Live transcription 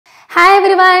Hi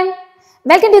everyone,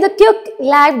 welcome to the quick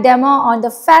live demo on the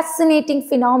fascinating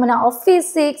phenomena of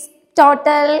physics,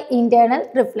 total internal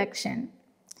reflection.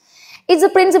 It's the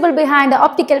principle behind the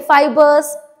optical fibers,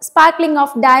 sparkling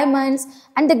of diamonds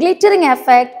and the glittering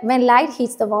effect when light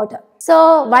hits the water.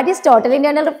 So what is total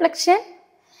internal reflection?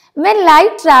 When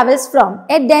light travels from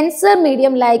a denser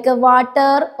medium like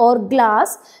water or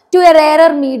glass to a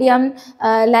rarer medium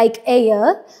like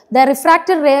air, the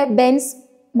refracted ray bends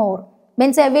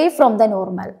away from the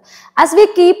normal. As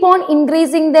we keep on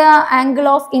increasing the angle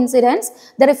of incidence,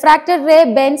 the refracted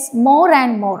ray bends more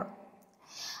and more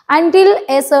until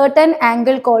a certain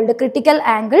angle called the critical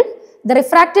angle. The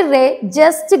refracted ray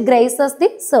just grazes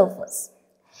the surface.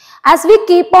 As we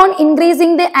keep on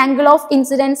increasing the angle of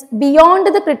incidence beyond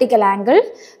the critical angle,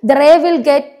 the ray will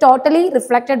get totally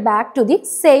reflected back to the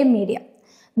same medium.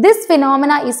 This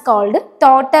phenomena is called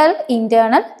total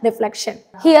internal reflection.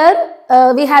 Here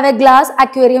we have a glass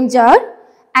aquarium jar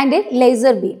and a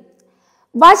laser beam.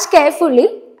 Watch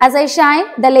carefully as I shine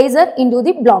the laser into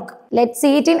the block. Let's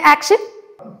see it in action.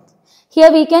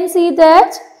 Here we can see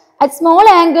that at small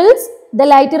angles the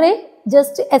light ray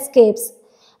just escapes.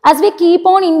 As we keep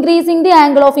on increasing the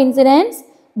angle of incidence,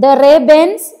 the ray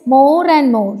bends more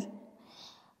and more.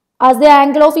 As the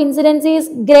angle of incidence is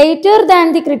greater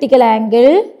than the critical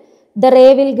angle, the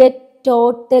ray will get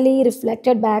totally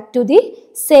reflected back to the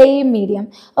same medium.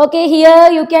 Okay,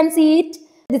 here you can see it.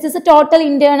 This is a total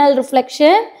internal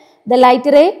reflection. The light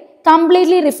ray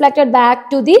completely reflected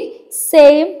back to the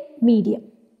same medium.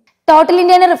 Total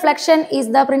internal reflection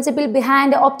is the principle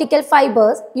behind optical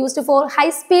fibers used for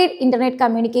high-speed internet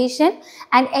communication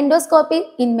and endoscopy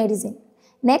in medicine.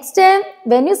 Next time,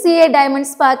 when you see a diamond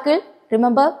sparkle,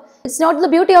 remember, it's not the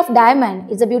beauty of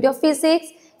diamond, it's the beauty of physics.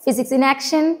 Physics in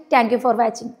action. Thank you for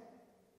watching.